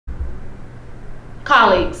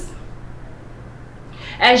Colleagues,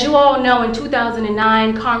 as you all know, in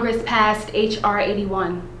 2009, Congress passed H.R.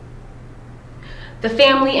 81, the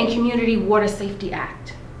Family and Community Water Safety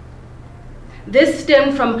Act. This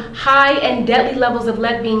stemmed from high and deadly levels of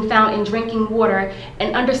lead being found in drinking water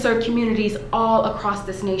in underserved communities all across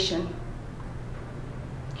this nation.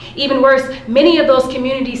 Even worse, many of those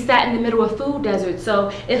communities sat in the middle of food deserts,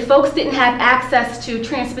 so if folks didn't have access to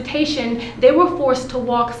transportation, they were forced to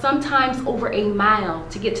walk sometimes over a mile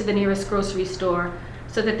to get to the nearest grocery store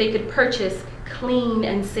so that they could purchase clean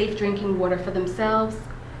and safe drinking water for themselves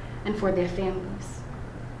and for their families.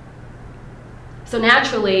 So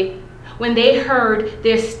naturally, when they heard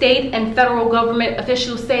their state and federal government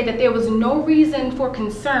officials say that there was no reason for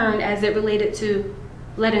concern as it related to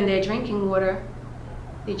lead in their drinking water,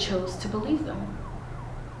 they chose to believe them.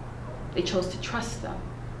 They chose to trust them.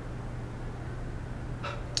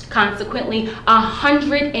 Consequently,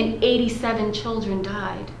 187 children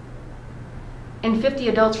died, and 50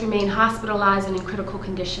 adults remain hospitalized and in critical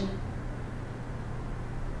condition.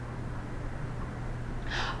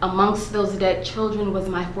 Amongst those dead children was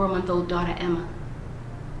my 4-month-old daughter, Emma.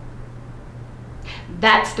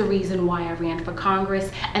 That's the reason why I ran for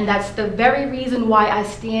Congress, and that's the very reason why I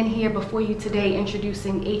stand here before you today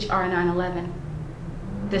introducing H.R. 911,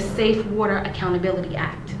 the Safe Water Accountability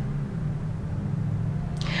Act.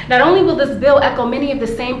 Not only will this bill echo many of the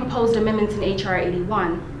same proposed amendments in H.R.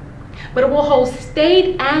 81, but it will hold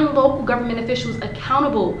state and local government officials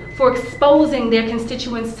accountable for exposing their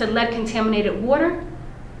constituents to lead-contaminated water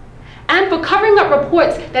and for covering up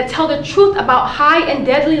reports that tell the truth about high and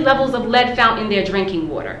deadly levels of lead found in their drinking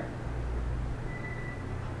water.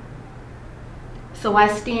 So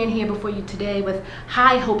I stand here before you today with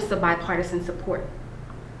high hopes of bipartisan support.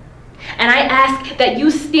 And I ask that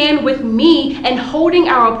you stand with me in holding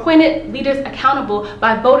our appointed leaders accountable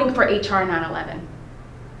by voting for H.R. 911.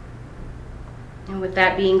 And with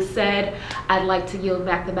that being said, I'd like to yield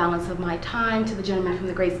back the balance of my time to the gentleman from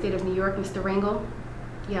the great state of New York, Mr. Rangel.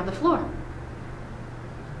 You have the floor.